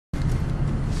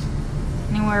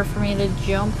anywhere for me to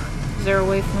jump? Is there a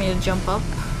way for me to jump up?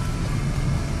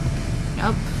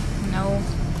 Up? No.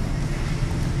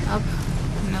 Up?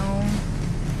 No.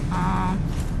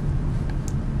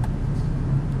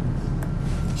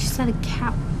 She said a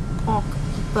catwalk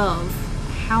above.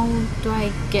 How do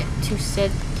I get to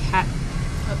said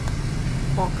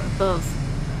catwalk above?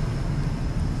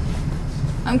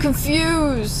 I'm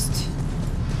confused!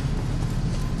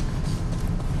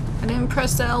 I didn't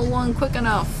press the L1 quick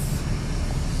enough.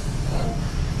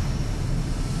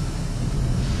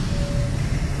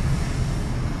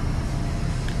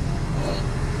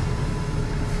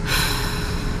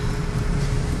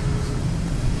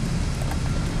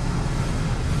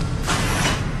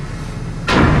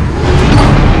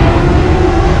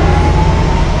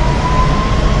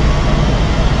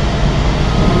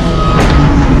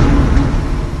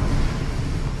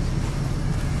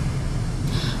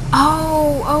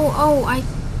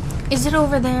 Is it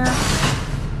over there?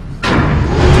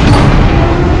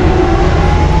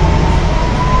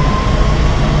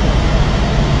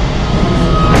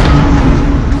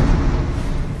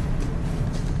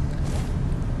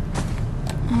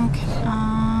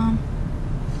 Okay,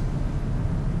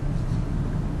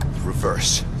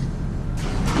 reverse.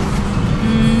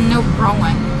 Nope, wrong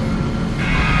way.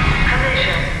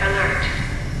 Collision alert.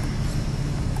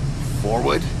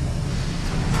 Forward.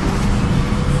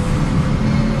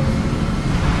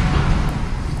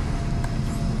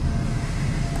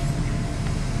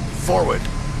 Forward.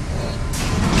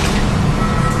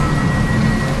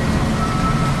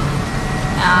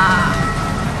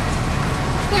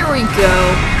 There we go.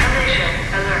 Collision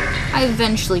alert. I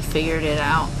eventually figured it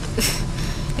out.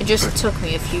 It just took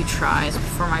me a few tries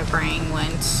before my brain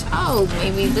went, oh,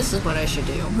 maybe this is what I should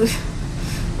do.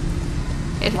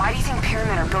 Why do you think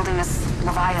Pyramid are building this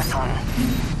Leviathan?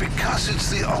 Because it's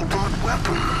the ultimate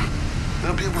weapon.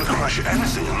 They'll be able to crush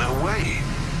anything in their way.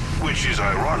 Which is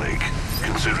ironic,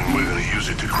 considering we're going to use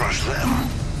it to crush them.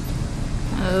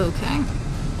 Okay.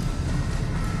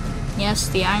 Yes,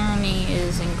 the irony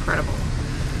is incredible.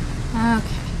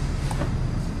 Okay.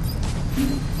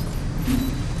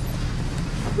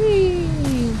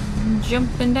 Whee!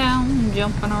 Jumping down,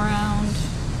 jumping around.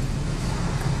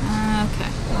 Okay.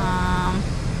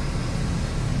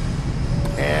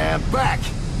 And back.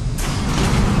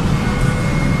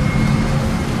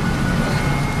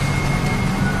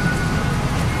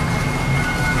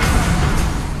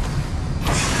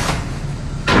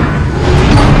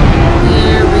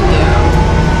 There we go.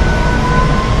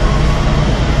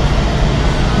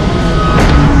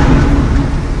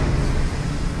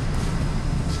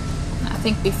 I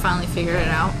think we finally figured it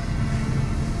out.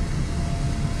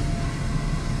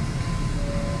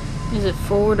 Is it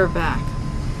forward or back?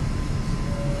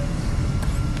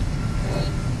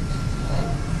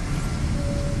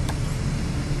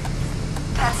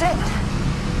 That's it.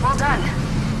 Well done.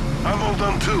 I'm all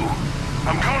done too.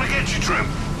 I'm coming to get you, Trim.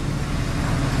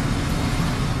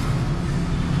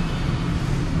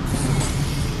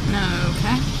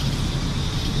 Okay.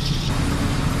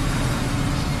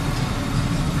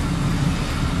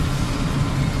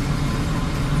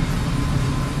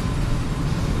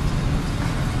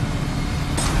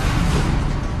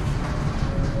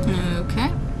 Okay.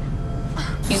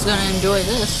 He's gonna enjoy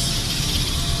this.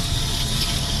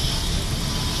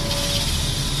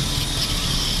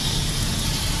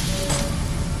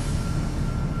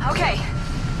 Okay.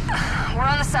 We're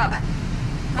on the sub.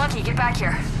 Monkey, get back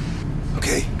here.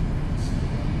 Okay.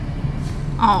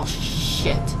 Oh,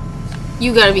 shit.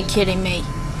 You gotta be kidding me.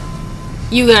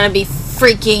 You gotta be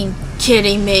freaking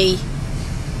kidding me.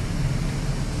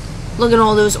 Look at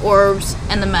all those orbs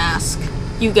and the mask.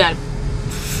 You got.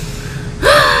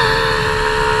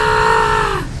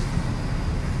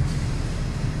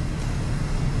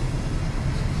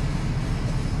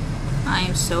 I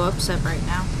am so upset right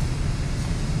now.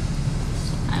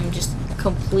 I'm just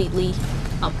completely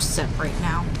upset right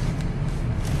now.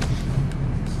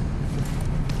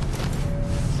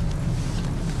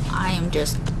 I am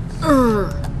just.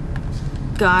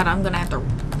 God, I'm gonna have to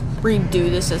redo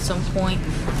this at some point.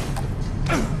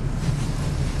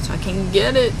 So I can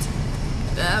get it.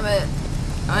 Damn it.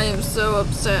 I am so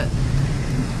upset.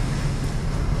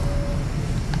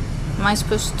 Am I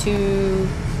supposed to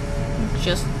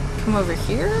just come over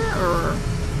here, or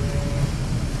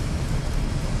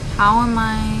how am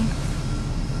I?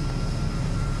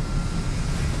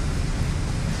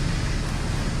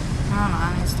 I don't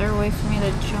know. Is there a way for me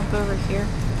to jump over here?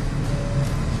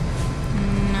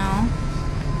 No.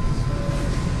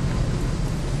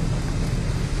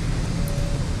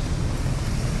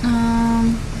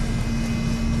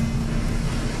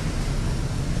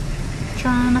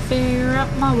 Trying to figure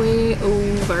out my way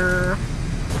over.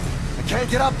 I can't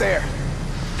get up there.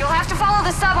 You'll have to follow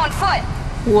the sub on foot.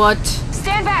 What?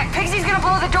 Stand back. Pixie's gonna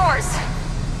blow the doors.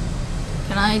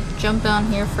 Can I jump down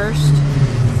here first?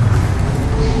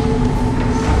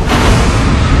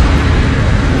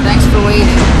 Thanks for waiting.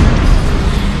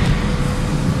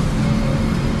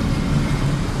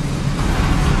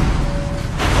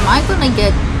 Am I gonna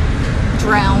get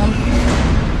drowned?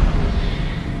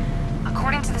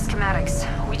 According to the schematics,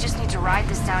 we just need to ride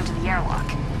this down to the airlock.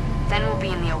 Then we'll be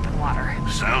in the open water.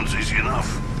 Sounds easy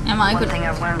enough. Am I One gonna? thing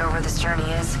I've learned over this journey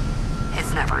is,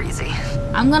 it's never easy.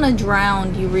 I'm gonna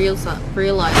drown. You realize that,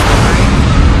 right?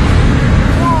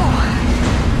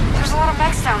 Whoa! There's a lot of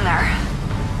mechs down there.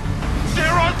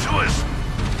 They're onto us!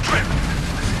 Trip!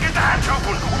 Get the hatch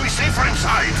open! We'll be safer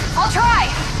inside! I'll try!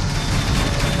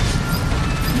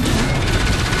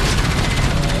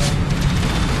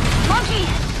 Monkey!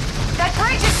 That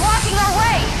bridge is blocking our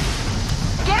way!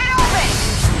 Get it open!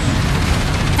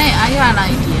 Hey, I got an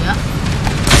idea.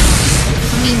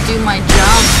 Let me do my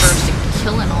job first at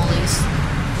killing all these.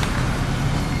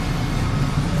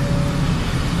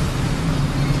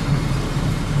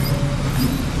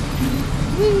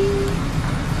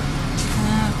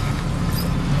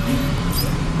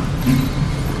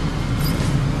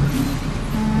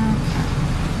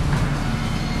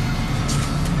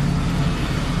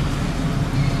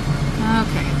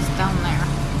 Okay, it's down there.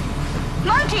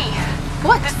 Monkey!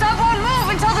 What? The sub won't move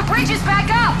until the bridge is back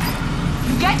up!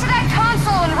 Get to that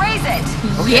console and raise it!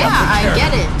 Okay, Yeah, I'll I take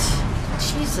care get of it.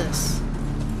 Jesus.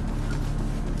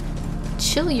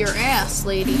 Chill your ass,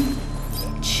 lady.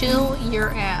 Chill your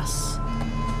ass.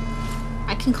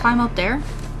 I can climb up there?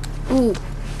 Ooh.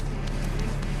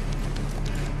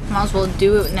 Might as well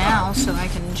do it now so I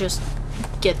can just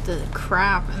get the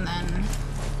crap and then...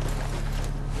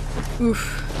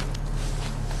 Oof.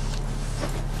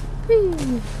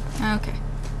 Whee. Okay.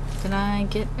 Did I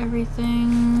get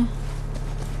everything?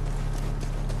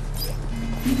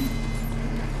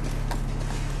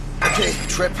 Okay,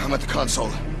 Trip, I'm at the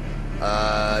console.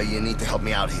 You need to help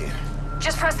me out here.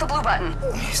 Just press the blue button.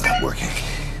 It's not working.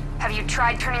 Have you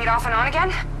tried turning it off and on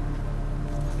again?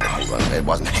 Oh, well, it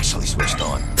wasn't actually switched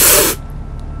on.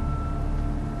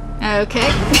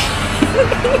 Okay.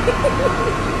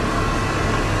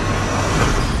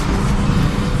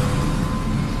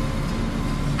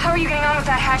 How are you getting on with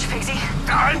that hatch, Pixie?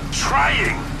 I'm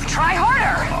trying! Try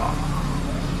harder!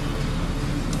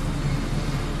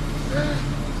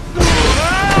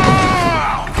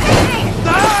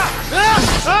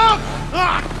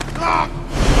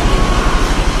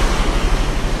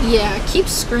 Yeah, keep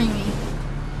screaming.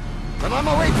 I'm on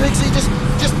my way, Pixie. Just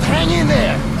hang in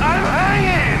there. I'm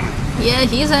hanging! Yeah,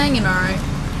 he's hanging alright.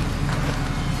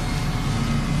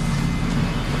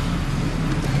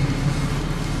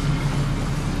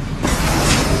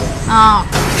 Oh.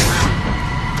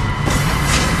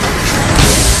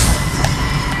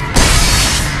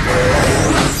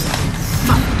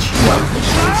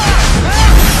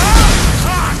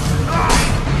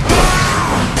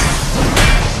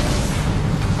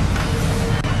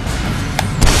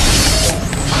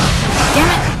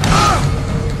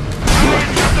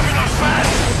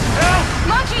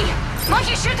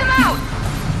 Monkey, shoot them out!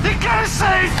 They gotta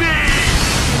save me!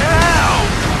 Help!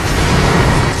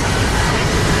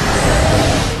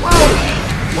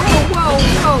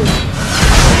 Whoa!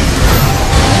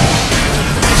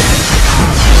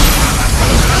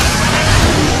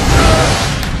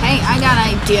 Hey, I got an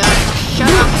idea. Shut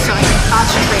up so I can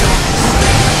concentrate on this.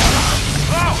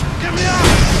 Oh, get me up!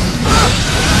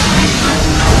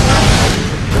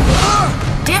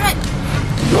 Damn it!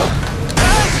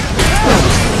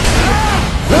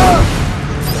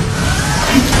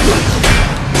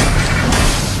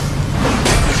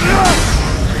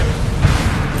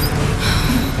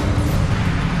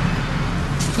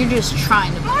 You're just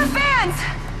trying to... More fans!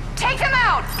 Take them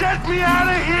out! Get me out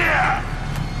of here!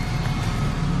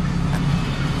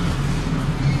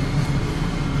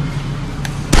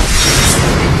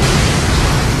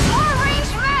 More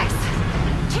ranged mechs!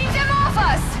 Keep them off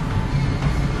us!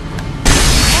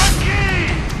 Monkey!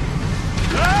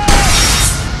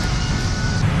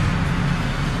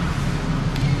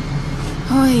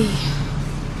 Oy.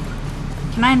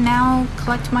 Can I now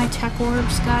collect my tech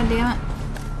orbs? God damn it.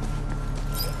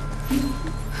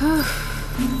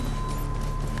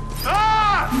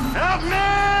 Help me!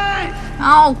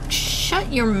 Oh,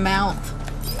 shut your mouth.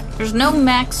 There's no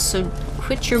max, so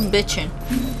quit your bitching.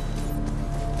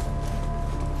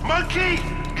 Monkey,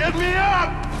 get me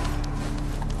up!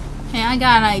 Hey, I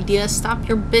got an idea. Stop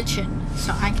your bitching,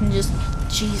 so I can just...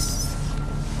 Jesus.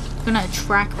 I'm gonna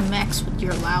attract mechs with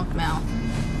your loud mouth.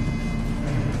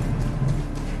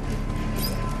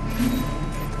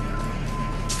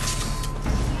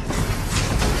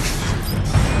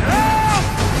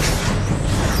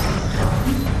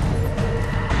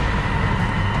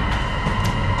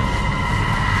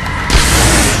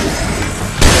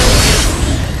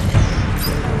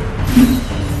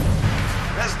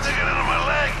 That's sticking out of my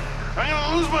leg! I'm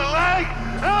gonna lose my leg!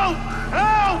 Help!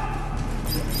 Help!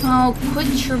 Oh,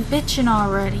 quit your bitching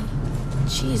already.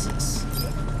 Jesus.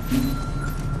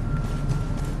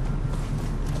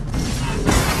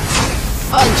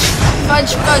 Fudge!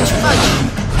 Fudge, fudge, fudge!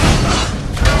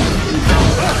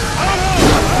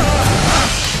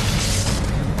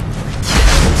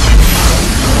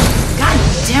 God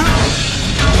damn it!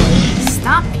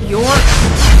 Stop your...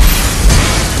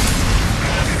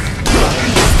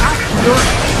 Stop your...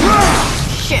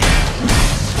 Shit!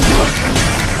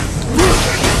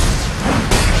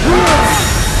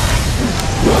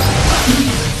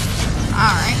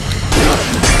 Alright.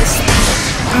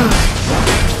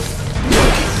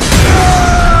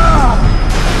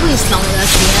 Please tell me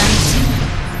that's the end.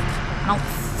 I don't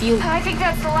feel... I think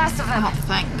that's the last of them. Oh,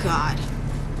 thank God.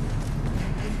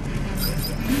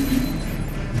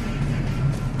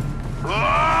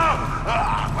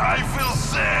 I feel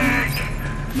sick!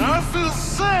 I feel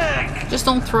sick! Just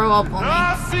don't throw up on me.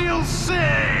 I feel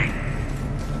sick!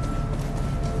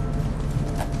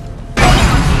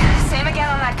 Same again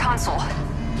on that console.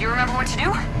 You remember what to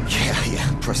do?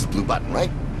 Yeah. Press the blue button,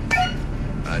 right?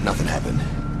 Nothing happened.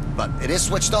 But it is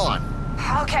switched on.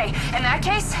 Okay, in that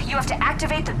case, you have to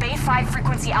activate the Bay 5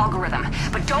 frequency algorithm.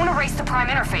 But don't erase the prime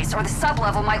interface or the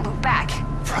sub-level might loop back.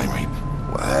 Primary.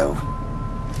 Wow.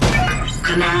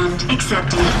 Command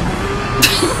accepted.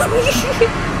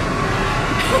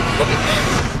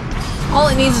 All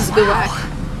it needs is to go back.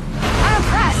 I'm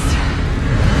impressed.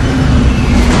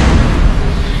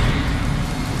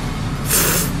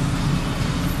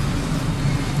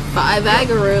 Five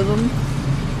algorithm.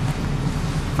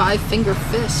 5-finger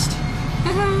fist.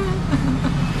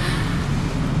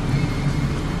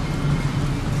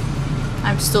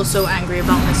 I'm still so angry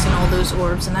about missing all those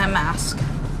orbs and that mask.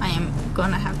 I am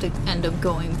gonna have to end up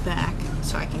going back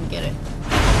so I can get it.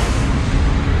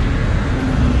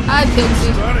 Hi,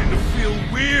 Pixie. Starting to feel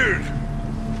weird.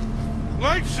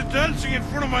 Lights are dancing in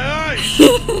front of my eyes.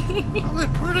 Oh, they're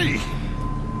pretty.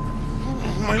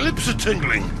 My lips are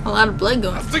tingling. A lot of blood I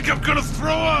going. think I'm gonna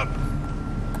throw up.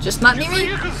 Just not You near think me.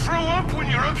 you can throw up when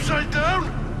you're upside down?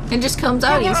 It just comes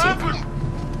out What easy. happened?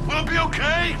 Will it be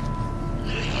okay?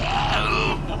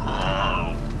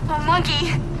 Oh,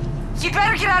 Monkey, you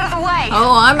better get out of the way.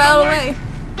 Oh, I'm out of the way.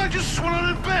 I just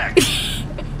swallowed it back.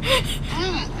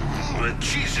 The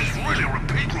cheese is really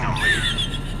repeating on me.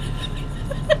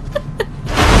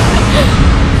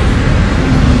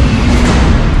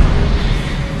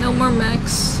 No more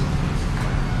mechs.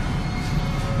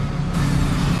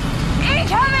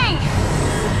 Incoming!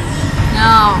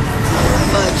 No.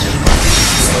 Fudge.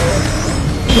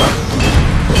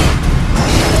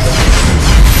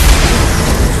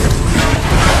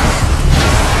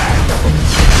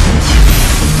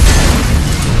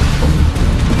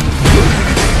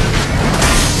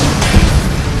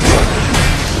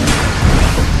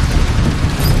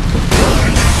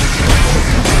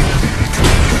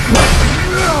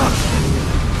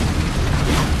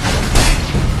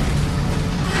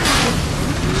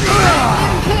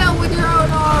 Impale with your own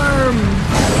arm.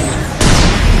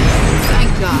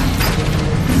 Thank God.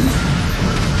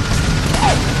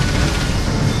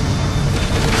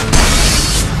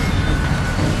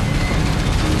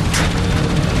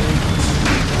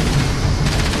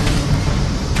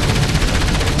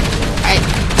 Alright.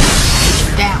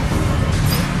 Down.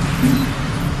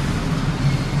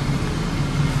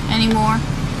 Any more?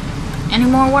 Any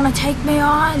more want to take me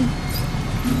on?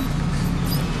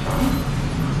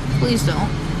 Please don't.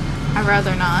 I'd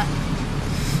rather not.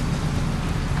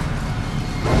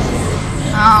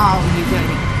 Oh, you gotta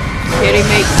be kidding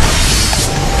me.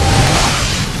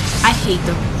 I hate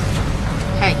them.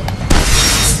 Hey.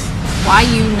 Why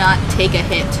you not take a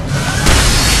hit?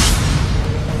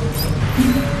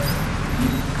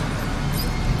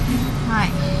 I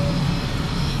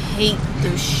hate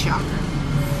those shocker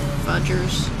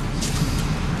fudgers.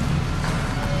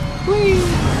 Whee!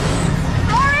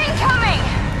 More incoming!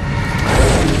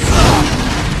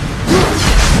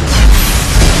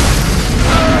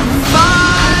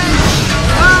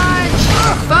 Fudge!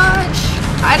 Fudge!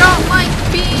 I don't like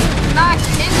being knocked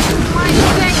into my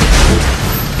thing!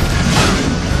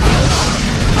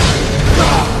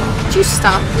 Would you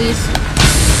stop, please?